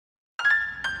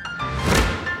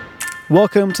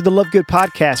Welcome to the Love Good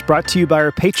Podcast, brought to you by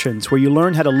our patrons, where you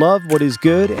learn how to love what is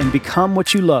good and become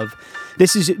what you love.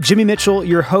 This is Jimmy Mitchell,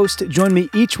 your host. Join me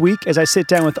each week as I sit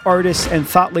down with artists and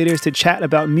thought leaders to chat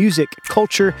about music,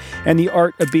 culture, and the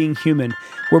art of being human.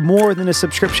 We're more than a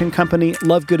subscription company.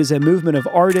 Love Good is a movement of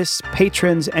artists,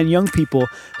 patrons, and young people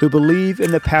who believe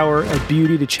in the power of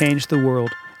beauty to change the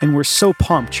world. And we're so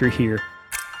pumped you're here.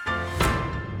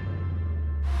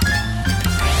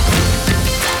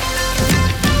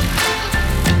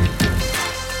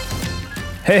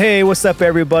 Hey, what's up,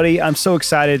 everybody? I'm so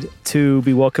excited to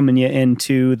be welcoming you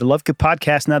into the Love Good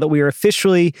Podcast now that we are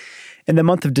officially in the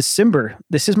month of December.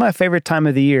 This is my favorite time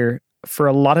of the year for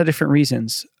a lot of different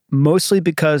reasons, mostly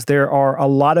because there are a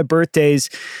lot of birthdays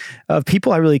of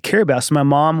people I really care about. So my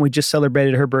mom, we just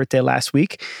celebrated her birthday last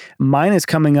week. Mine is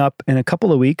coming up in a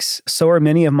couple of weeks. So are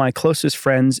many of my closest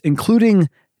friends, including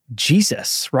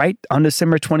Jesus, right? On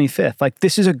December 25th. Like,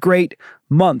 this is a great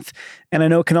month. And I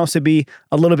know it can also be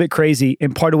a little bit crazy.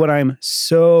 And part of what I'm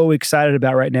so excited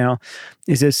about right now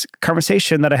is this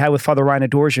conversation that I had with Father Ryan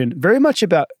Adorjan, very much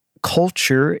about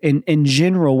culture in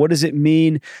general. What does it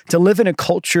mean to live in a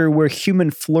culture where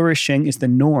human flourishing is the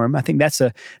norm? I think that's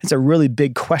a really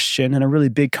big question and a really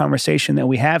big conversation that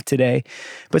we have today.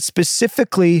 But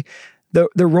specifically,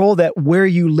 the role that where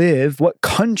you live, what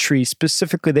country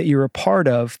specifically that you're a part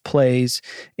of, plays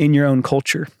in your own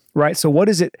culture, right? So what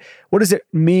does it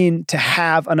mean to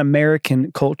have an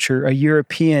American culture, a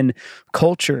European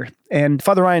culture? And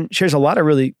Father Ryan shares a lot of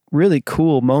really, really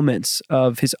cool moments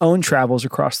of his own travels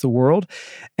across the world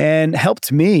and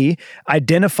helped me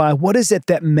identify what is it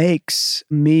that makes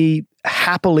me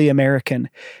happily American.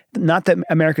 Not that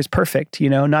America's perfect,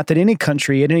 not that any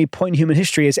country at any point in human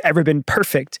history has ever been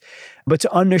perfect, but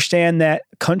to understand that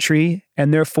country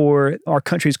and therefore our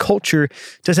country's culture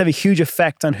does have a huge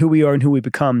effect on who we are and who we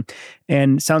become.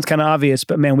 And sounds kind of obvious,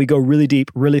 but man, we go really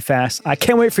deep, really fast. I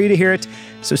can't wait for you to hear it.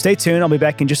 So stay tuned. I'll be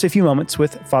back in just a few moments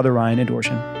with Father Ryan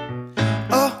Adorjan.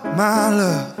 Oh, my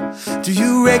love, do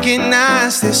you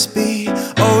recognize this beat?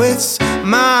 Oh, it's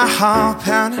my heart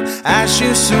pounding as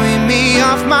you sweep me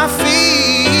off my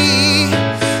feet.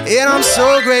 And I'm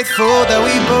so grateful that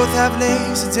we both have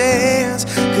legs to dance,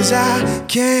 'cause I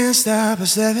can't stop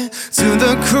us stepping to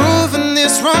the groove in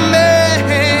this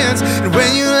romance. And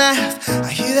when you laugh, I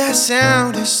hear that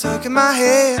sound, it's stuck in my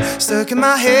head.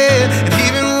 And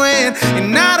even when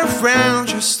you're not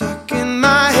around, you're stuck in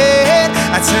my head.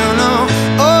 I tell no,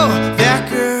 oh, that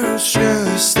girl's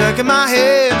just stuck in my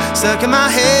head.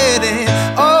 And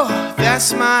oh, that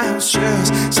smile's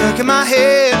just stuck in my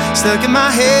head.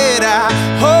 I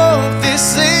hope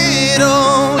this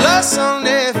little love song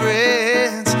never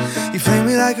ends. You play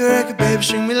me like a record, baby,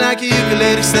 string me like a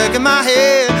ukulele. Stuck in my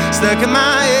head.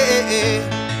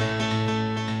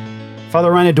 Father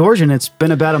Ryan Adorjan, it's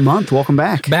been about a month. Welcome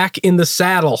back. Back in the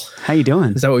saddle. How you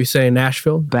doing? Is that what we say in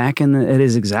Nashville? It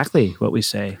is exactly what we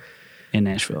say in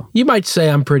Nashville. You might say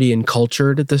I'm pretty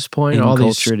encultured at this point.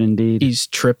 Indeed. These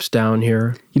trips down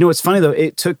here. You know, what's funny though,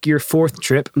 it took your fourth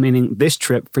trip, meaning this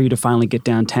trip, for you to finally get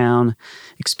downtown,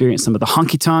 experience some of the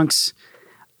honky-tonks.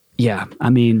 Yeah, I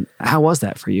mean, how was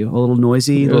that for you? A little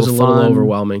noisy? It was a little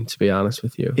overwhelming, to be honest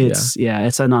with you. It's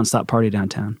a nonstop party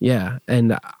downtown. Yeah,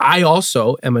 and I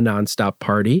also am a nonstop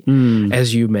party,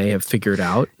 as you may have figured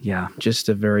out. Yeah. Just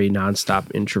a very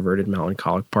nonstop, introverted,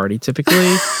 melancholic party,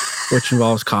 typically, which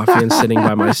involves coffee and sitting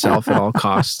by myself at all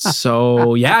costs.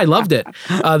 So, yeah, I loved it.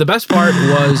 The best part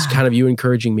was kind of you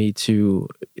encouraging me to,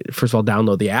 first of all,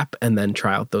 download the app and then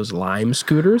try out those Lime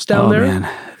scooters down there. Man,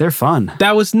 they're fun.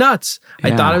 That was nuts.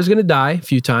 Yeah. I thought I was going to die a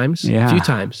few times. Yeah. A few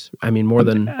times. I mean, more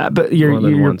than But your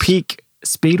once. peak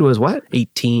speed was what?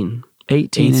 18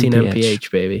 18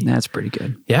 mph, baby. That's pretty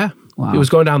good. Yeah. Wow. It was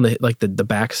going down the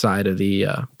back side of the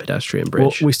pedestrian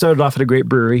bridge. Well, we started off at a great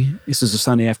brewery. This is a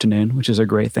Sunday afternoon, which is a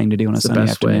great thing to do on a Sunday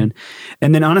afternoon. Way.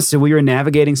 And then honestly, we were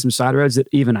navigating some side roads that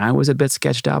even I was a bit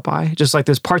sketched out by. Just like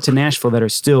there's parts of Nashville that are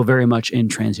still very much in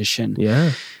transition.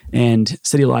 Yeah. And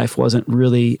city life wasn't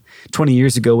really 20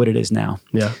 years ago what it is now.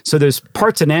 Yeah. So there's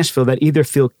parts of Nashville that either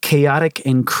feel chaotic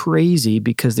and crazy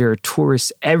because there are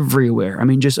tourists everywhere. I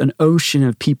mean, just an ocean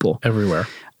of people. Everywhere.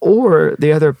 Or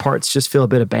the other parts just feel a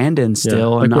bit abandoned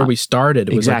still. Yeah. Like where we started,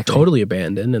 it was like Exactly. totally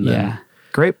abandoned. And then, Yeah.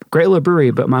 Great little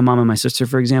brewery, but my mom and my sister,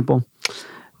 for example,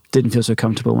 didn't feel so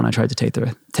comfortable when I tried to take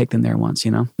them there once,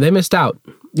 They missed out.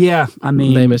 Yeah, I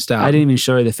mean, They missed out. I didn't even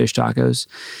show her the fish tacos,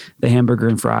 the hamburger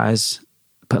and fries,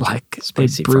 but like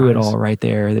Spicy they brew fries. it all right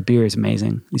there. The beer is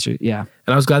amazing. Yeah.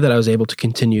 And I was glad that I was able to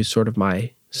continue sort of my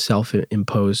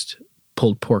self-imposed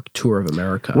pulled pork tour of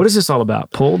America. What is this all about?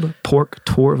 Pulled pork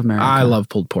tour of America? I love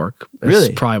pulled pork. It's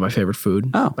Really? probably my favorite food.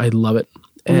 Oh. I love it.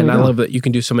 And I love that you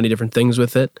can do so many different things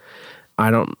with it.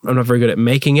 I'm not very good at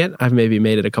making it. I've maybe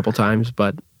made it a couple times,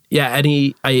 but yeah,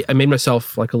 I made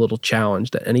myself like a little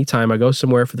challenge that anytime I go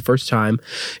somewhere for the first time,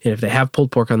 and if they have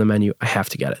pulled pork on the menu, I have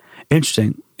to get it.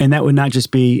 Interesting. And that would not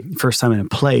just be first time in a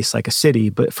place like a city,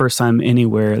 but first time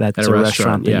anywhere that's a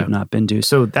restaurant that you've not been to.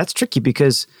 So that's tricky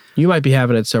because you might be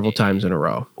having it several times in a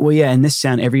row. Well, yeah, in this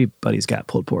town, everybody's got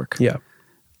pulled pork. Yeah.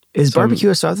 Is barbecue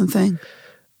a Southern thing?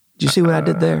 Did you see what I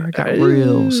did there? I got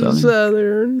real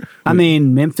Southern. I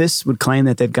mean, Memphis would claim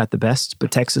that they've got the best,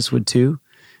 but Texas would too.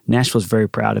 Nashville's very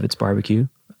proud of its barbecue.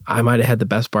 I might have had the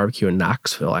best barbecue in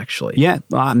Knoxville, actually. Yeah,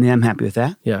 well, I mean, I'm happy with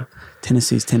that. Yeah.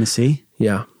 Tennessee's Tennessee.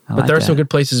 Yeah. But there are some good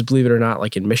places, believe it or not,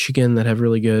 like in Michigan that have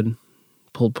really good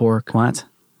pulled pork. What?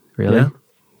 Really? Yeah.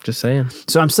 Just saying.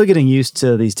 So I'm still getting used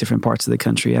to these different parts of the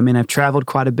country. I mean, I've traveled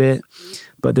quite a bit,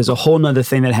 but there's a whole nother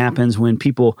thing that happens when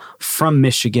people from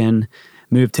Michigan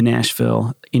move to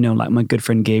Nashville. You know, like my good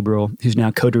friend Gabriel, who's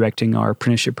now co-directing our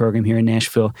apprenticeship program here in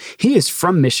Nashville. He is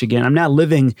from Michigan. I'm now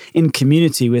living in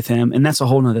community with him, and that's a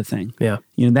whole nother thing. Yeah.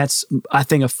 You know, that's, I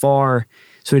think, a far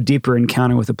sort of deeper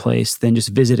encounter with a place than just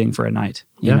visiting for a night,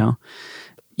 you know?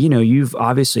 You know, you've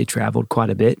obviously traveled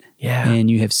quite a bit. Yeah. And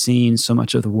you have seen so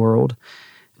much of the world.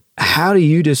 How do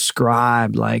you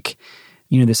describe, like,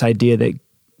 you know, this idea that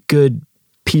good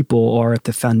people are at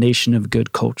the foundation of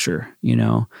good culture, you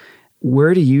know?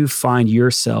 Where do you find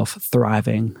yourself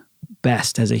thriving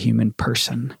best as a human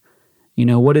person? You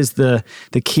know, what is the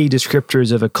key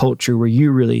descriptors of a culture where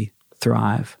you really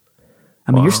thrive?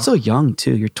 I mean, you're still young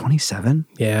too. You're 27.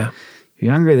 Yeah.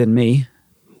 You're younger than me.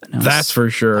 That's for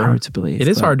sure. Hard to believe. It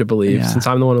is hard to believe since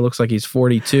I'm the one who looks like he's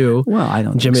 42. Well, I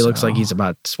don't Jimmy think looks so. like he's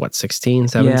about, 16,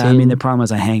 17? Yeah, I mean, the problem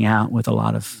is I hang out with a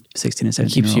lot of 16 and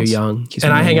 17 Keeps you young. Keeps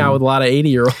and me I hang young. out with a lot of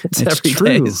 80-year-olds every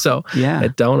day. So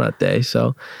at donut day.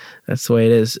 So that's the way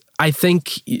it is. I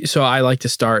think, so I like to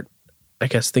start, I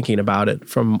guess, thinking about it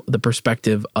from the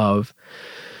perspective of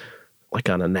like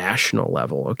on a national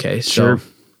level. Okay. So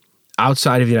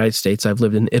outside of the United States, I've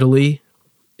lived in Italy,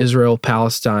 Israel,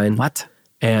 Palestine. What?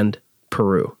 And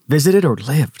Peru. Visited or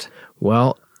lived?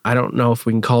 Well, I don't know if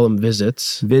we can call them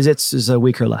visits. Visits is a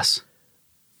week or less.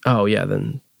 Oh, yeah,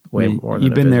 then way more than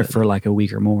You've a been there visit. for like a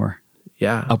week or more.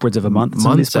 Yeah. Upwards of a month?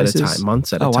 Months at a time.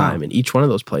 Months at a wow. time. In each one of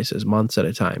those places, months at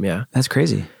a time, yeah. That's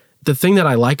crazy. The thing that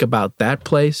I like about that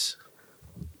place,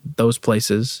 those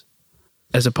places,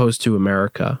 as opposed to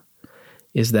America,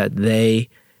 is that they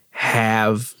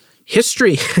have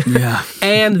history. Yeah.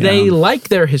 And they like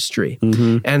their history.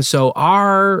 Mm-hmm. And so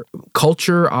our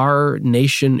culture, our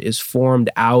nation is formed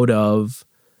out of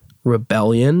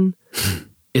rebellion,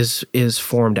 is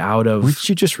formed out of... Weren't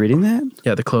you just reading that?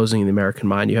 Yeah, The Closing of the American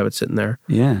Mind. You have it sitting there.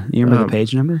 Yeah. You remember the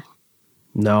page number?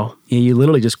 No. Yeah, you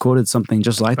literally just quoted something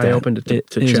just like that. I opened it to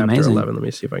chapter amazing. 11. Let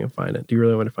me see if I can find it. Do you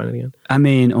really want to find it again? I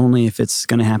mean, only if it's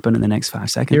going to happen in the next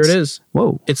 5 seconds. Here it is.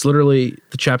 Whoa. It's literally,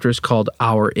 the chapter is called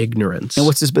Our Ignorance. And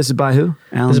what's this? This is by who?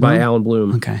 This is by Alan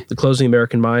Bloom. Okay. The Closing of the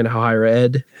American Mind, How Higher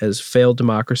Ed Has Failed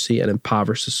Democracy and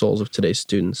Impoverished the Souls of Today's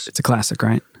Students. It's a classic,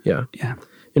 right? Yeah. Yeah.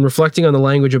 In reflecting on the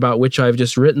language about which I have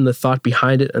just written, the thought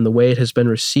behind it, and the way it has been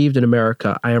received in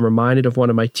America, I am reminded of one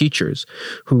of my teachers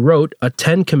who wrote a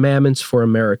 10 Commandments for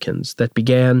Americans that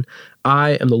began,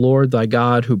 I am the Lord thy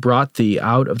God who brought thee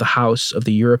out of the house of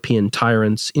the European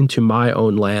tyrants into my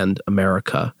own land,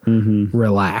 America. Mm-hmm.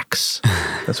 Relax.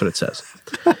 That's what it says.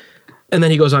 And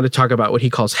then he goes on to talk about what he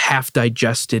calls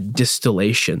half-digested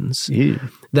distillations. Yeah.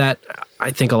 That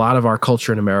I think a lot of our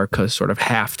culture in America is sort of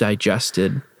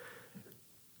half-digested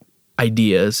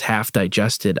ideas,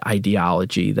 half-digested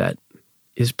ideology that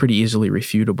is pretty easily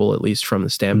refutable, at least from the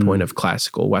standpoint of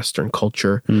classical Western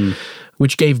culture,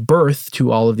 which gave birth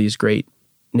to all of these great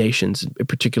nations, in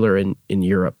particular in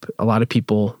Europe. A lot of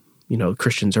people, you know,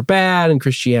 Christians are bad and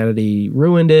Christianity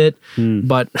ruined it,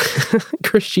 but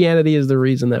Christianity is the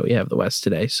reason that we have the West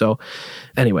today. So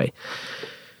anyway,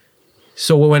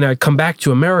 so when I come back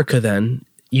to America then,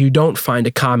 you don't find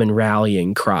a common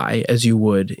rallying cry as you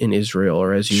would in Israel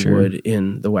or as you would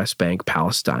in the West Bank,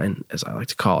 Palestine, as I like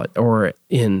to call it, or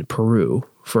in Peru,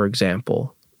 for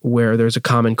example, where there's a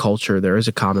common culture, there is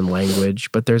a common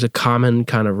language, but there's a common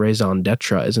kind of raison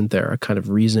d'etre, isn't there? A kind of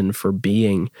reason for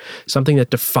being, something that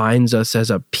defines us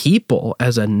as a people,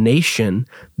 as a nation.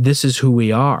 This is who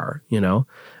we are, you know?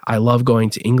 I love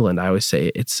going to England. I always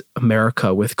say it's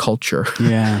America with culture.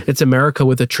 Yeah. It's America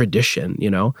with a tradition, you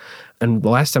know? And the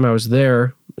last time I was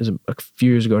there, it was a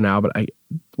few years ago now, but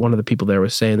one of the people there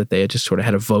was saying that they had just sort of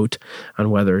had a vote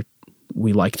on whether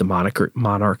we like the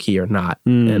monarchy or not.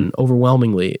 And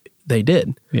overwhelmingly, they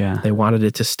did. Yeah. They wanted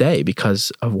it to stay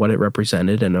because of what it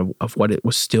represented and of what it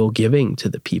was still giving to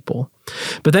the people.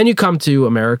 But then you come to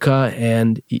America,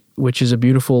 and which is a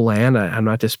beautiful land. I'm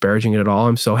not disparaging it at all.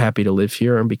 I'm so happy to live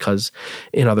here, and because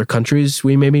in other countries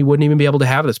we maybe wouldn't even be able to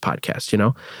have this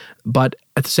podcast, But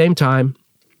at the same time,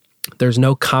 there's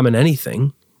no common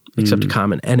anything except a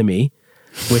common enemy,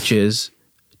 which is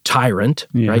tyrant,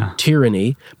 right?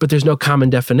 Tyranny. But there's no common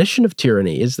definition of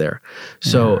tyranny, is there?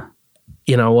 So,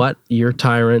 you know what? Your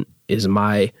tyrant is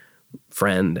my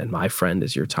friend, and my friend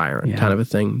is your tyrant, kind of a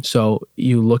thing. So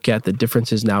you look at the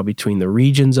differences now between the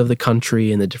regions of the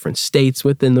country and the different states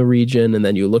within the region, and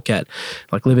then you look at,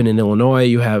 like, living in Illinois,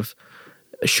 you have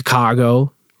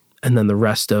Chicago, and then the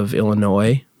rest of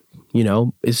Illinois,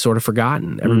 is sort of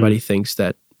forgotten. Everybody thinks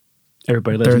that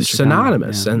everybody lives they're in Chicago.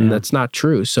 synonymous, and that's not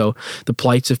true. So the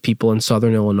plights of people in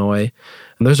Southern Illinois,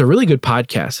 and there's a really good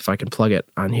podcast, if I can plug it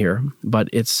on here, but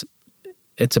it's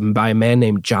by a man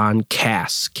named John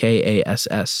Kass,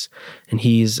 Kass, and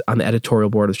he's on the editorial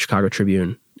board of the Chicago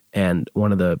Tribune and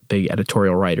one of the big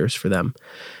editorial writers for them.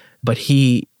 But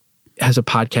he has a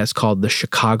podcast called The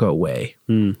Chicago Way,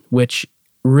 which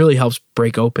really helps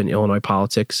break open Illinois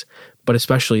politics, but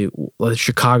especially the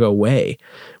Chicago way,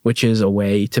 which is a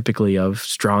way typically of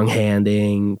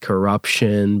strong-handing,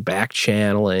 corruption,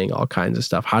 back-channeling, all kinds of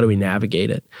stuff. How do we navigate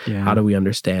it? Yeah. How do we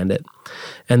understand it?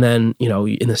 And then,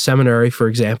 in the seminary, for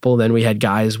example, then we had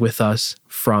guys with us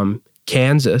from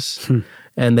Kansas,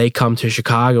 and they come to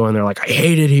Chicago and they're like, I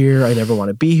hate it here. I never want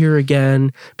to be here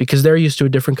again, because they're used to a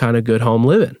different kind of good home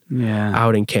living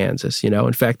out in Kansas.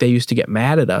 In fact, they used to get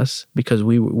mad at us because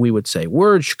we would say,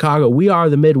 we're in Chicago, we are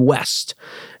the Midwest.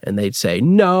 And they'd say,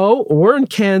 no, we're in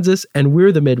Kansas and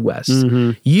we're the Midwest.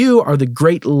 You are the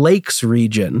Great Lakes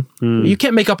region. You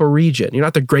can't make up a region. You're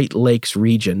not the Great Lakes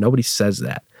region. Nobody says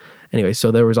that. Anyway,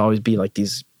 so there was always be like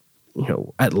these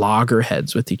at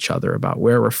loggerheads with each other about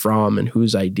where we're from and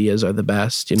whose ideas are the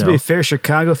best. To be fair,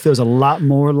 Chicago feels a lot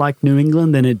more like New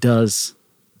England than it does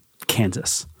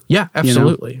Kansas. Yeah,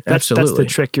 absolutely. That's the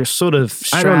trick. You're sort of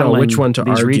straddling, I don't know which one to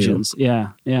these argue. Regions. Yeah.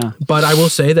 But I will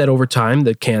say that over time,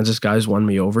 the Kansas guys won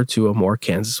me over to a more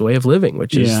Kansas way of living,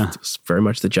 which is very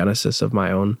much the genesis of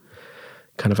my own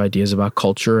kind of ideas about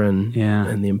culture and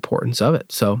the importance of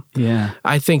it. So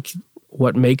I think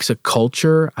what makes a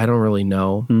culture, I don't really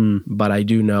know, but I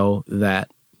do know that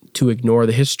to ignore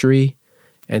the history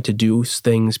and to do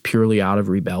things purely out of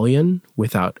rebellion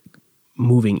without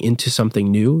moving into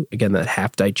something new, again, that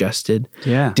half-digested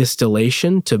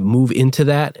distillation, to move into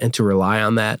that and to rely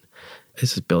on that,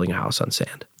 is building a house on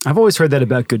sand. I've always heard that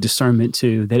about good discernment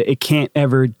too, that it can't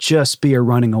ever just be a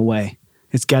running away.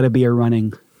 It's got to be a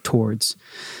running towards.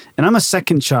 And I'm a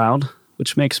second child,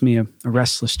 which makes me a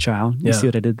restless child. You see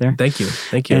what I did there? Thank you.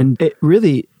 And it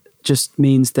really just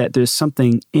means that there's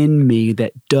something in me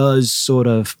that does sort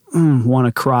of want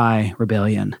to cry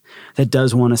rebellion, that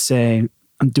does want to say,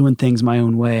 I'm doing things my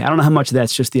own way. I don't know how much of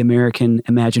that's just the American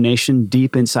imagination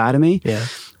deep inside of me,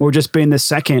 or just being the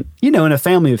second, in a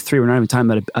family of three. We're not even talking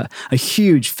about a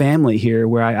huge family here,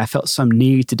 where I felt some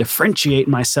need to differentiate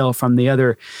myself from the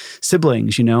other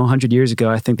siblings. 100 years ago,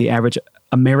 I think the average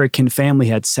American family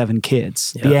had 7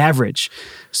 kids, the average.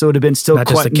 So it would have been still not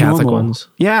quite just the Catholic normal. ones.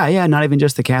 Yeah, not even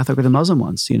just the Catholic or the Muslim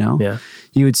ones, Yeah.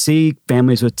 You would see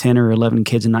families with 10 or 11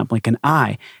 kids and not blink an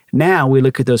eye. Now we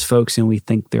look at those folks and we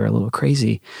think they're a little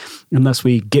crazy, unless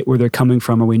we get where they're coming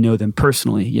from or we know them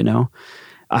personally,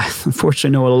 I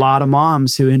unfortunately know a lot of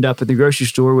moms who end up at the grocery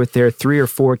store with their 3 or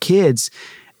 4 kids,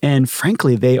 and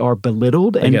frankly, they are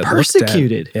belittled and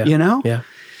persecuted, Yeah.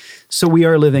 So we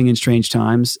are living in strange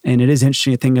times, and it is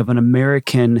interesting to think of an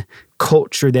American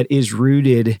culture that is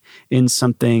rooted in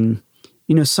something,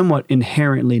 somewhat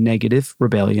inherently negative,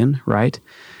 rebellion, right?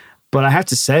 But I have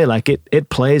to say, it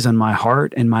plays on my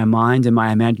heart and my mind and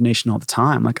my imagination all the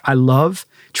time. I love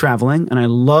traveling and I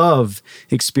love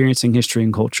experiencing history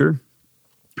and culture,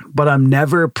 but I'm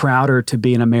never prouder to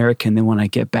be an American than when I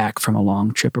get back from a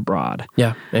long trip abroad.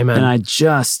 Yeah, amen. And I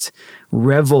just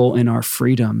revel in our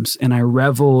freedoms, and I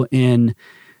revel in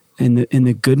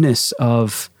the goodness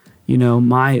of,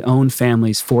 my own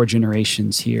family's 4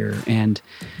 generations here, and,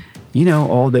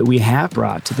 all that we have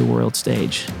brought to the world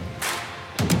stage.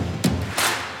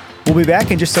 We'll be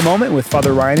back in just a moment with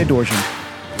Father Ryan Adorjan.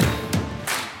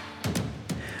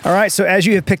 All right, so as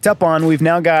you have picked up on, we've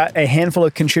now got a handful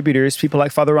of contributors, people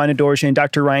like Father Ryan Adorjan and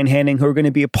Dr. Ryan Hanning, who are going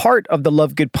to be a part of the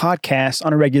Love Good podcast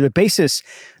on a regular basis.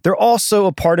 They're also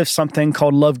a part of something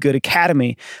called Love Good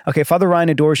Academy. Okay, Father Ryan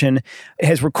Adorjan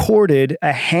has recorded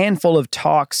a handful of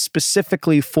talks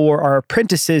specifically for our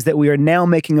apprentices that we are now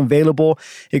making available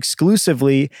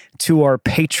exclusively to our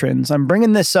patrons. I'm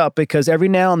bringing this up because every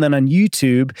now and then on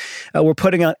YouTube, we're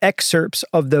putting out excerpts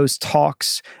of those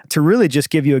talks to really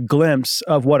just give you a glimpse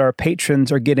of what our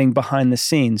patrons are getting behind the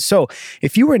scenes. So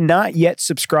if you are not yet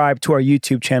subscribed to our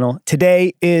YouTube channel,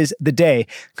 today is the day.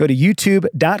 Go to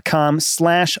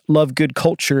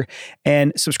youtube.com/lovegoodculture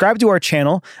and subscribe to our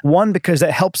channel. One, because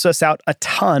that helps us out a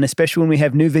ton, especially when we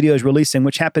have new videos releasing,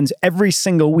 which happens every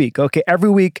single week. Okay, every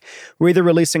week we're either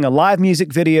releasing a live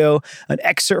music video, an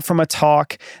excerpt from a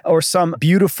talk, or some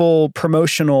beautiful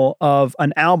promotional of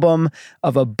an album,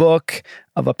 of a book,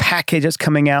 of a package that's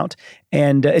coming out.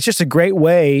 And it's just a great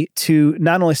way to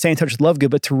not only stay in touch with Love Good,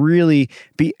 but to really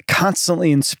be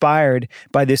constantly inspired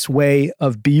by this way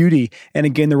of beauty. And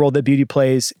again, the role that beauty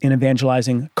plays in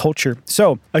evangelizing culture.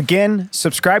 So again,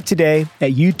 subscribe today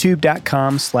at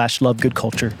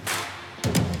youtube.com/lovegoodculture.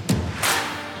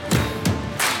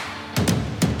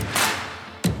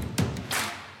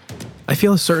 I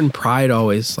feel a certain pride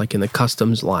always, like in the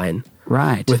customs line.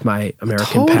 Right. With my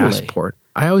American passport.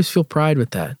 I always feel pride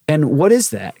with that. And what is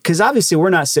that? Because obviously we're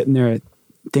not sitting there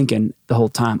thinking the whole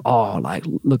time, oh, like,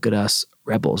 look at us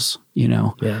rebels, you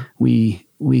know? Yeah. We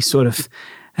sort of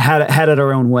had it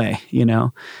our own way, you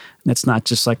know? That's not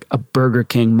just like a Burger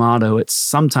King motto. It's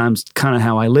sometimes kind of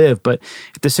how I live. But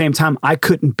at the same time, I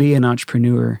couldn't be an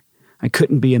entrepreneur. I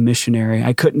couldn't be a missionary.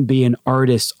 I couldn't be an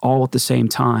artist all at the same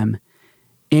time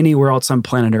anywhere else on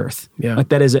planet Earth. Yeah. Like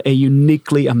that is a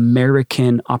uniquely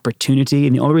American opportunity.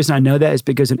 And the only reason I know that is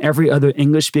because in every other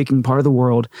English-speaking part of the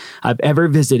world I've ever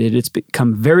visited, it's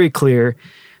become very clear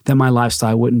that my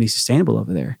lifestyle wouldn't be sustainable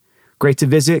over there. Great to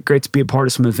visit, great to be a part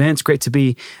of some events, great to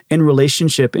be in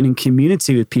relationship and in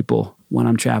community with people when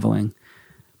I'm traveling.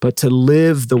 But to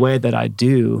live the way that I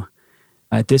do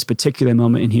at this particular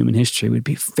moment in human history would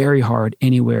be very hard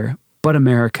anywhere but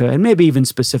America, and maybe even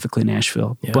specifically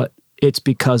Nashville. Yeah. But it's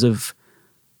because of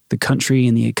the country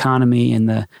and the economy and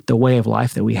the way of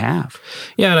life that we have.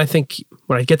 Yeah, and I think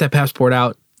when I get that passport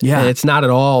out, it's not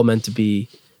at all meant to be,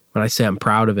 when I say I'm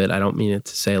proud of it, I don't mean it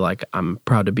to say like I'm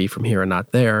proud to be from here and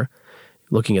not there,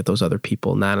 looking at those other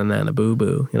people, nana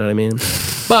boo-boo, you know what I mean?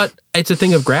 But it's a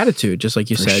thing of gratitude, just like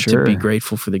you said, to be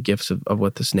grateful for the gifts of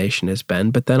what this nation has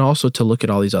been, but then also to look at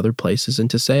all these other places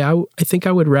and to say, I think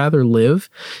I would rather live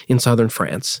in southern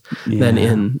France than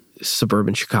in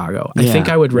suburban Chicago. I think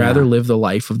I would rather live the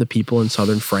life of the people in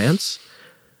southern France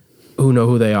who know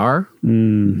who they are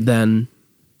than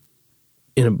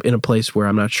in a place where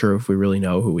I'm not sure if we really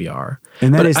know who we are.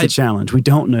 And that is the challenge. We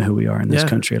don't know who we are in this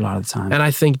country a lot of the time. And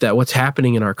I think that what's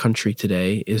happening in our country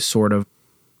today is sort of,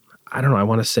 I don't know, I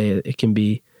want to say it can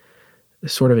be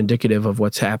sort of indicative of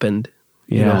what's happened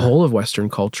in the whole of Western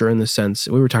culture, in the sense,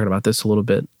 we were talking about this a little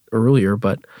bit earlier,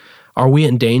 but are we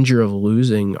in danger of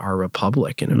losing our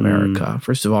republic in America?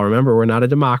 First of all, remember, we're not a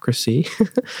democracy.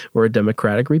 We're a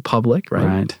democratic republic,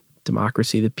 right?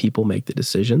 Democracy, the people make the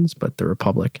decisions, but the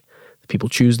republic, the people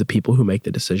choose the people who make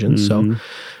the decisions. So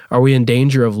are we in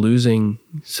danger of losing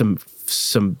some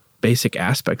basic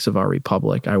aspects of our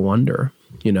republic? I wonder,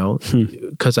 you know,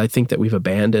 because I think that we've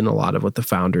abandoned a lot of what the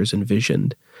founders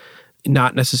envisioned.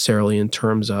 Not necessarily in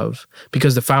terms of,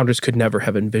 because the founders could never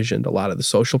have envisioned a lot of the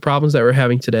social problems that we're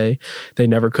having today. They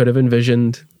never could have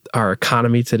envisioned our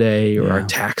economy today or our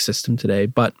tax system today.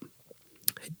 But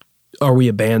are we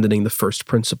abandoning the first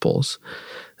principles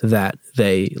that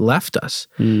they left us?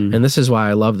 And this is why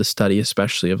I love the study,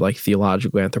 especially of like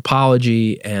theological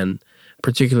anthropology and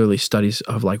particularly studies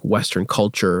of like Western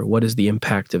culture. What is the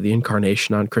impact of the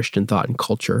incarnation on Christian thought and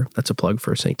culture? That's a plug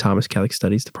for St. Thomas Catholic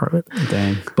Studies Department.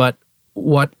 Dang. But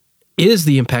what is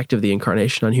the impact of the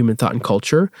incarnation on human thought and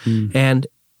culture? And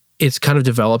it's kind of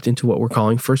developed into what we're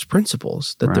calling first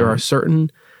principles, that there are certain,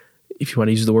 if you want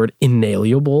to use the word,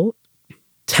 inalienable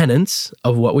tenets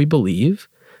of what we believe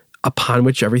upon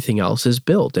which everything else is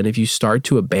built. And if you start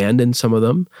to abandon some of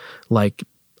them, like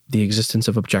the existence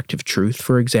of objective truth,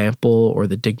 for example, or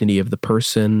the dignity of the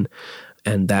person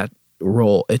and that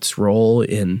role, its role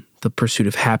in the pursuit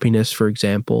of happiness, for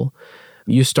example,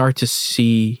 you start to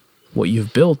see what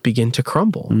you've built begin to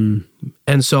crumble.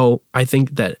 And so I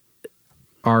think that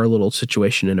our little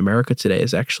situation in America today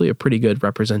is actually a pretty good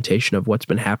representation of what's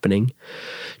been happening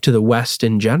to the West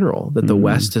in general, that the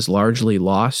West has largely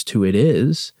lost who it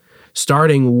is,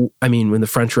 starting, I mean, when the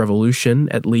French Revolution,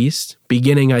 at least,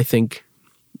 beginning, I think,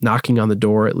 knocking on the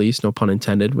door, at least, no pun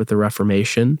intended, with the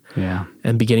Reformation. Yeah.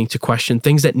 And beginning to question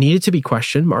things that needed to be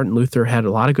questioned. Martin Luther had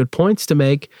a lot of good points to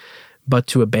make, but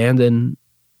to abandon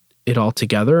it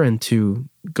altogether and to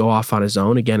go off on his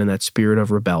own, again, in that spirit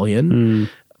of rebellion,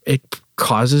 it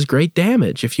causes great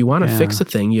damage. If you want to fix a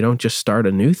thing, you don't just start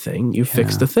a new thing, you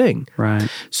fix the thing. Right.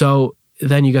 So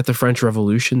then you got the French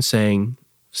Revolution saying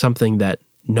something that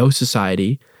no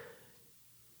society,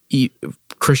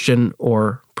 Christian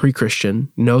or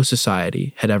pre-Christian, no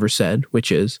society had ever said,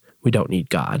 which is, we don't need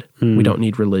God. We don't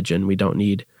need religion. We don't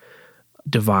need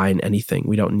divine anything.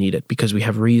 We don't need it because we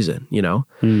have reason,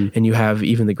 And you have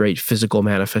even the great physical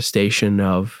manifestation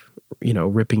of,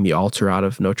 ripping the altar out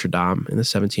of Notre Dame in the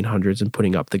 1700s and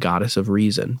putting up the goddess of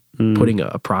reason, putting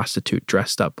a prostitute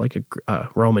dressed up like a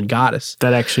Roman goddess.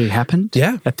 That actually happened?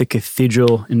 Yeah. At the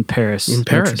cathedral in Paris. In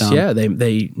Paris, yeah.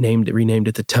 They renamed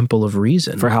it the Temple of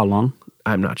Reason. For how long?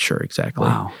 I'm not sure exactly.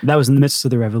 Wow. That was in the midst of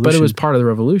the revolution. But it was part of the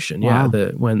revolution, Wow.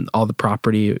 when all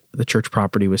the church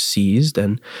property was seized,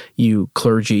 and you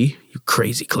crazy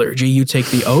clergy, you take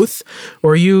the oath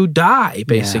or you die,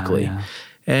 basically. Yeah.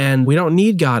 And we don't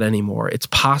need God anymore. It's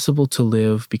possible to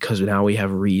live because now we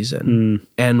have reason.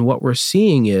 And what we're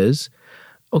seeing is,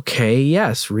 okay,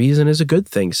 yes, reason is a good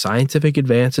thing. Scientific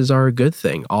advances are a good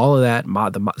thing. All of that,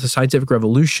 the scientific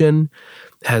revolution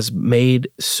has made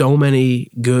so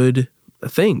many good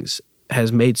things,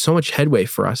 has made so much headway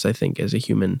for us, I think, as a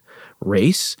human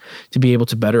race, to be able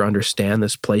to better understand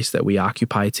this place that we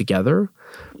occupy together.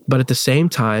 But at the same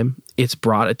time, it's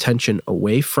brought attention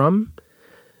away from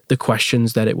the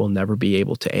questions that it will never be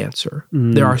able to answer.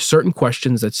 There are certain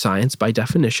questions that science, by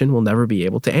definition, will never be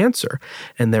able to answer.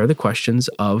 And they're the questions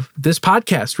of this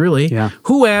podcast, really. Yeah.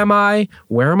 Who am I?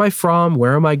 Where am I from?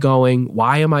 Where am I going?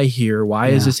 Why am I here? Why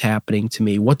is this happening to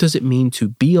me? What does it mean to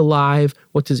be alive?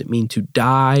 What does it mean to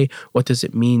die? What does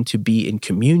it mean to be in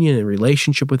communion and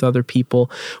relationship with other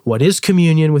people? What is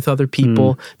communion with other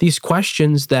people? These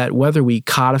questions that, whether we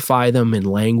codify them in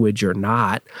language or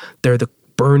not, they're the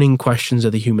burning questions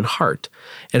of the human heart.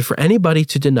 And for anybody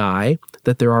to deny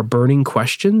that there are burning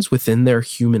questions within their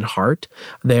human heart,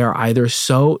 they are either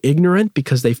so ignorant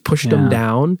because they've pushed them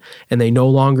down and they no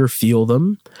longer feel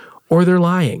them, or they're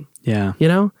lying. Yeah.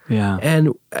 Yeah.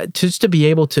 And just to be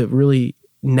able to really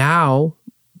now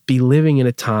be living in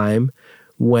a time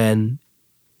when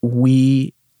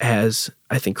we, as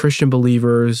I think Christian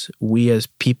believers, we as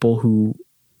people who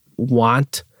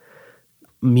want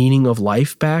meaning of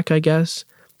life back, I guess,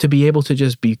 to be able to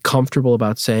just be comfortable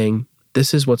about saying,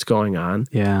 this is what's going on.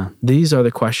 Yeah. These are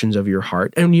the questions of your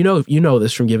heart. And you know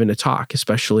this from giving a talk,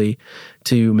 especially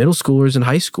to middle schoolers and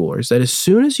high schoolers, that as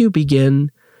soon as you begin,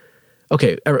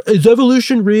 okay, is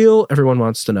evolution real? Everyone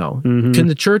wants to know. Can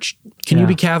the church, you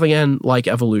be Catholic and like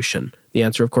evolution? The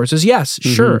answer, of course, is yes,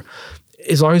 sure.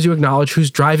 As long as you acknowledge who's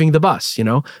driving the bus,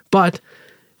 But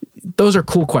those are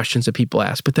cool questions that people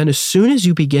ask. But then as soon as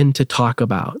you begin to talk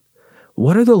about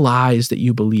what are the lies that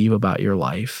you believe about your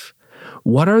life,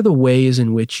 what are the ways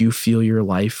in which you feel your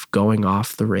life going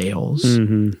off the rails,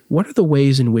 what are the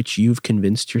ways in which you've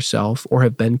convinced yourself or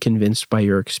have been convinced by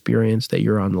your experience that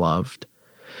you're unloved,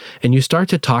 and you start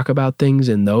to talk about things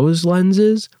in those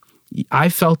lenses, I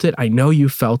felt it, I know you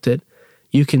felt it,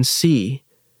 you can see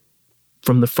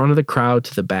from the front of the crowd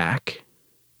to the back,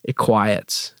 it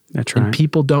quiets. That's right. And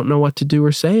people don't know what to do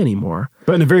or say anymore.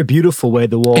 But in a very beautiful way,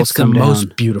 the walls come down. It's the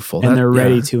most beautiful. And they're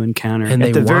ready to encounter, and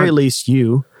at the very least,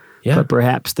 you, but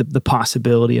perhaps the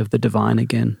possibility of the divine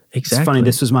again. Exactly. It's funny,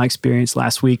 this was my experience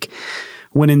last week.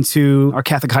 Went into our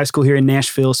Catholic high school here in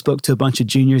Nashville, spoke to a bunch of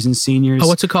juniors and seniors. Oh,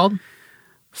 what's it called?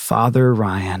 Father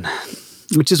Ryan.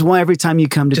 Which is why every time you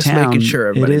come to Just town, making sure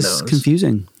everybody it is knows.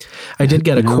 confusing. I did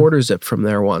get a quarter zip from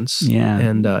there once. Yeah.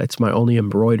 And it's my only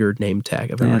embroidered name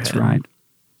tag I've ever had. That's right.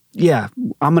 Yeah,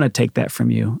 I'm going to take that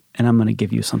from you, and I'm going to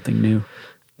give you something new.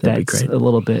 That'd be That's great. a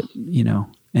little bit,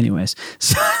 anyways.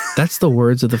 So That's the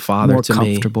words of the Father more to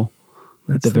me. comfortable,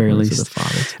 at That's the very words least. of the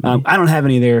Father to me. I don't have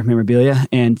any of their memorabilia,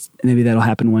 and maybe that'll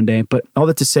happen one day. But all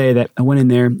that to say that I went in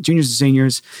there, juniors and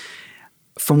seniors.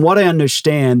 From what I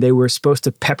understand, they were supposed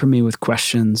to pepper me with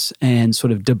questions and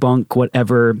sort of debunk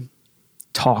whatever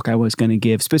talk I was going to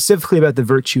give, specifically about the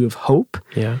virtue of hope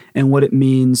and what it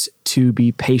means to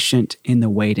be patient in the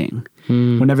waiting.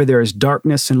 Whenever there is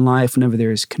darkness in life, whenever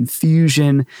there is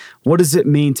confusion, what does it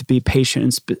mean to be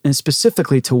patient and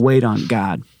specifically to wait on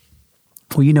God?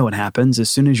 Well, you know what happens as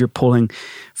soon as you're pulling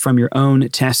from your own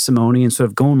testimony and sort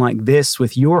of going like this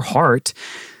with your heart.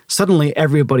 Suddenly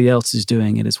everybody else is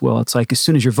doing it as well. It's like as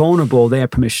soon as you're vulnerable, they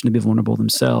have permission to be vulnerable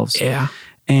themselves. Yeah.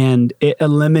 And it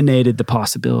eliminated the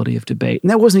possibility of debate. And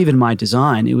that wasn't even my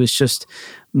design. It was just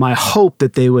my hope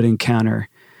that they would encounter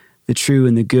the true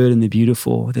and the good and the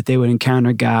beautiful, that they would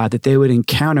encounter God, that they would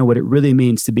encounter what it really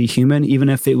means to be human, even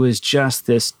if it was just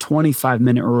this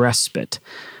 25-minute respite,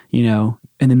 in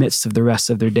the midst of the rest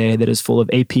of their day that is full of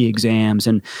AP exams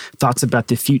and thoughts about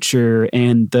the future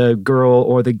and the girl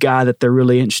or the guy that they're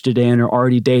really interested in or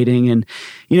already dating. And,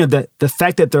 the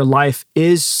fact that their life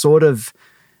is sort of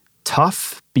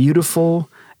tough, beautiful,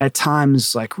 at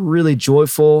times like really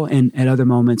joyful, and at other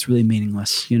moments really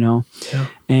meaningless, Yeah.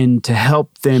 And to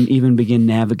help them even begin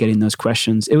navigating those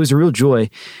questions, it was a real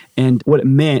joy. And what it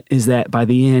meant is that by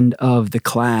the end of the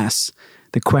class,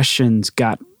 the questions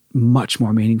got much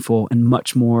more meaningful and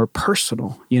much more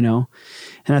personal, And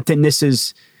I think this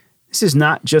is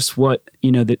not just what,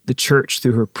 the church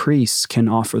through her priests can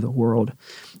offer the world.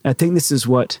 I think this is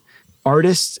what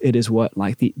artists, it is what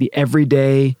like the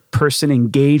everyday person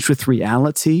engaged with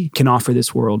reality can offer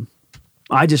this world.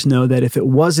 I just know that if it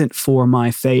wasn't for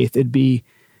my faith, it'd be,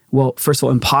 well, first of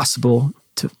all, impossible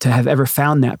to have ever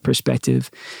found that perspective,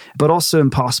 but also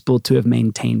impossible to have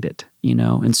maintained it,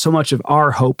 And so much of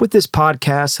our hope with this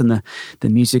podcast and the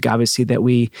music, obviously, that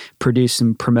we produce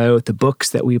and promote, the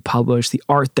books that we publish, the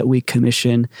art that we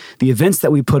commission, the events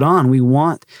that we put on, we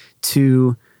want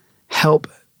to help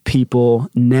people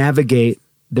navigate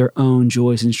their own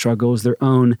joys and struggles, their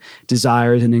own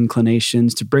desires and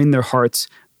inclinations, to bring their hearts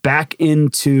back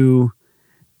into,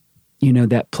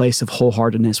 that place of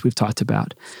wholeheartedness we've talked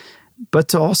about. But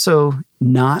to also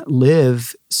not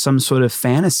live some sort of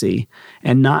fantasy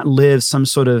and not live some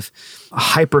sort of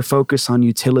hyper focus on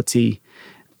utility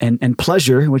and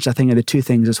pleasure, which I think are the two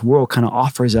things this world kind of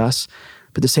offers us,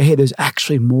 but to say, hey, there's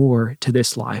actually more to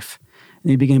this life. And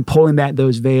you begin pulling back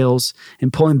those veils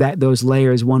and pulling back those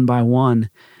layers one by one.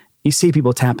 You see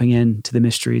people tapping into the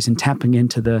mysteries and tapping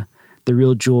into the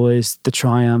real joys, the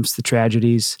triumphs, the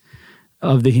tragedies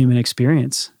of the human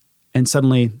experience. And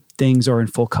suddenly things are in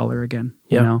full color again,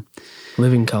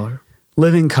 Living color.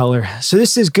 Living color. So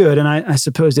this is good. And I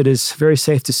suppose it is very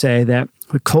safe to say that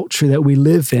the culture that we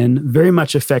live in very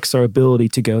much affects our ability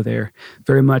to go there,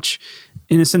 very much,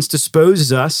 in a sense,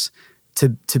 disposes us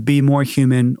to be more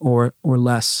human or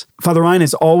less. Father Ryan,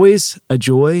 it's always a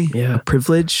joy, a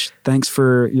privilege. Thanks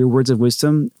for your words of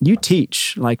wisdom. You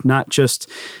teach, like not just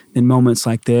in moments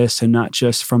like this and not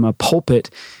just from a pulpit,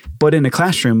 but in a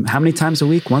classroom. How many times a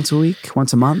week? Once a week?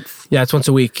 Once a month? Yeah, it's once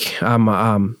a week.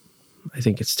 I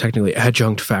think it's technically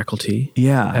adjunct faculty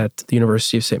at the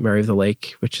University of St. Mary of the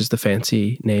Lake, which is the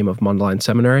fancy name of Mundelein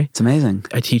Seminary. It's amazing.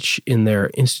 I teach in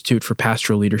their Institute for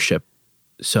Pastoral Leadership.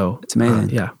 So it's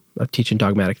amazing. I'm teaching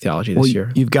dogmatic theology this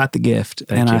year. You've got the gift.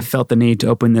 Thank you. I felt the need to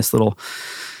open this little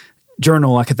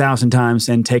journal like 1,000 times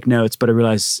and take notes, but I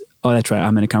realized, oh, that's right,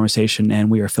 I'm in a conversation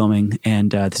and we are filming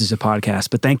and this is a podcast.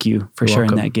 But thank you for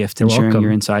sharing that gift and sharing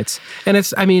your insights. And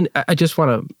I just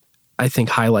want to, I think,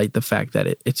 highlight the fact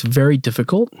that it's very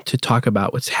difficult to talk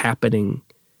about what's happening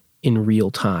in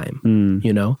real time,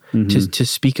 to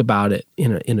speak about it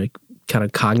in a kind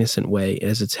of cognizant way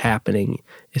as it's happening,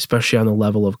 especially on the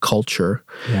level of culture,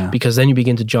 because then you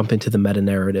begin to jump into the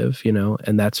meta-narrative,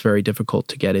 and that's very difficult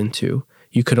to get into.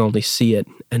 You could only see it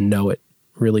and know it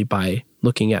really by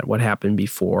looking at what happened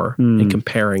before and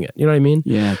comparing it. You know what I mean?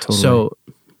 Yeah, totally. So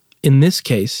in this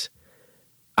case,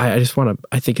 I want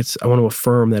to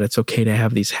affirm that it's okay to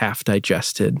have these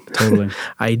half-digested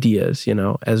ideas,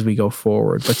 as we go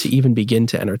forward. But to even begin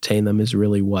to entertain them is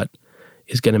really what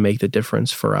is going to make the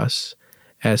difference for us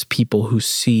as people who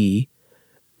see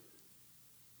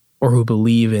or who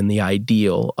believe in the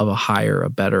ideal of a higher,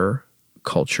 a better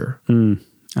culture.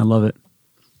 I love it.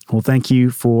 Well, thank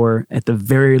you for, at the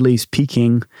very least,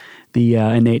 piquing the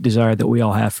innate desire that we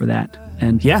all have for that.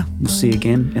 And we'll see you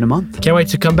again in a month. Can't wait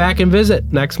to come back and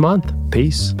visit next month.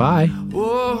 Peace. Bye.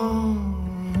 Whoa,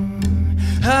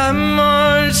 I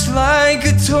marched like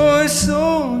a toy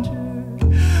soldier,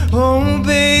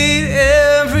 obeyed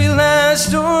every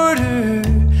last order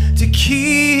to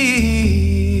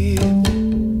keep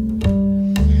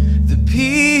the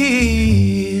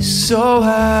peace, so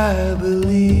I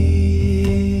believed.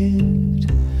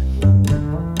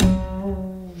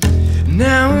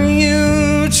 Now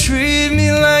you treat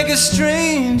me like a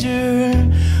stranger,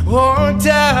 walked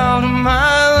out of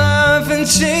my life and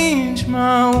changed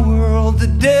my world the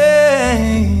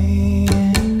day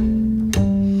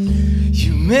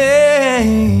you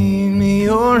made me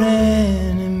your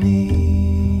enemy.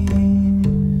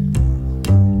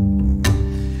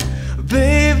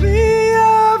 Baby,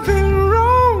 I've been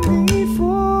wrong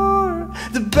before.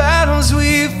 The battles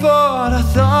we fought, I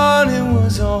thought it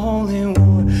was all in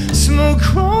war. Smoke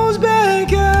crawls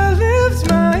back, I lift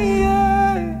my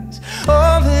eyes.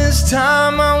 All this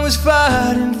time I was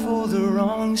fighting for the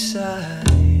wrong side.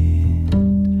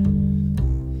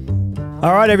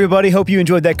 All right, everybody. Hope you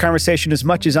enjoyed that conversation as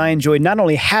much as I enjoyed not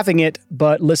only having it,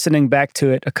 but listening back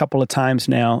to it a couple of times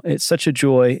now. It's such a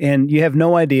joy. And you have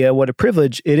no idea what a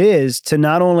privilege it is to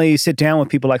not only sit down with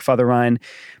people like Father Ryan,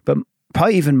 but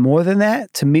probably even more than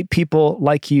that, to meet people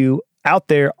like you out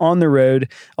there on the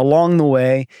road, along the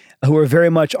way, who are very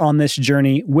much on this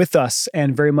journey with us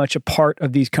and very much a part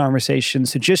of these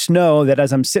conversations. So just know that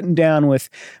as I'm sitting down with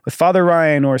Father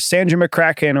Ryan or Sandra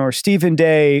McCracken or Stephen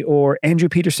Day or Andrew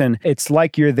Peterson, it's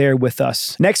like you're there with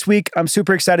us. Next week, I'm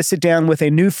super excited to sit down with a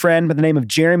new friend by the name of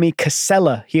Jeremy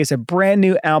Casella. He has a brand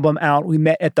new album out. We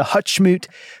met at the Hutchmoot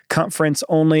conference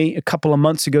only a couple of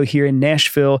months ago here in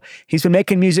Nashville. He's been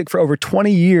making music for over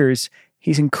 20 years.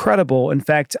 He's incredible. In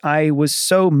fact, I was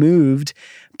so moved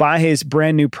by his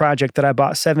brand new project that I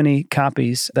bought 70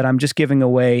 copies that I'm just giving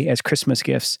away as Christmas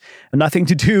gifts. Nothing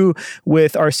to do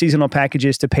with our seasonal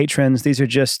packages to patrons. These are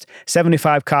just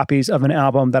 75 copies of an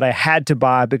album that I had to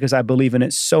buy because I believe in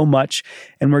it so much.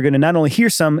 And we're going to not only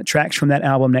hear some tracks from that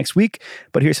album next week,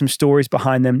 but hear some stories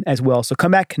behind them as well. So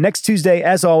come back next Tuesday,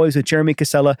 as always, with Jeremy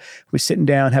Casella. We're sitting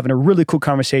down, having a really cool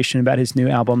conversation about his new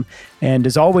album. And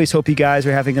as always, hope you guys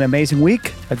are having an amazing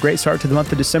week, a great start to the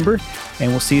month of December,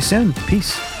 and we'll see you soon.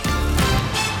 Peace.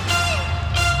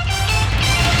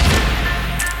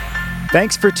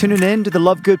 Thanks for tuning in to the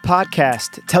Love Good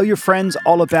podcast. Tell your friends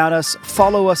all about us.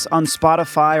 Follow us on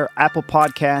Spotify or Apple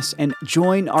Podcasts and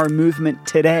join our movement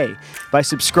today by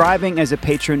subscribing as a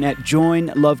patron at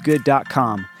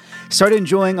joinlovegood.com. Start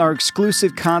enjoying our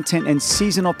exclusive content and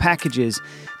seasonal packages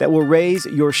that will raise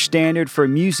your standard for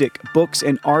music, books,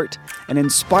 and art and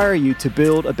inspire you to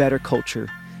build a better culture.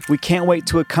 We can't wait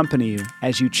to accompany you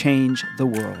as you change the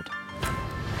world.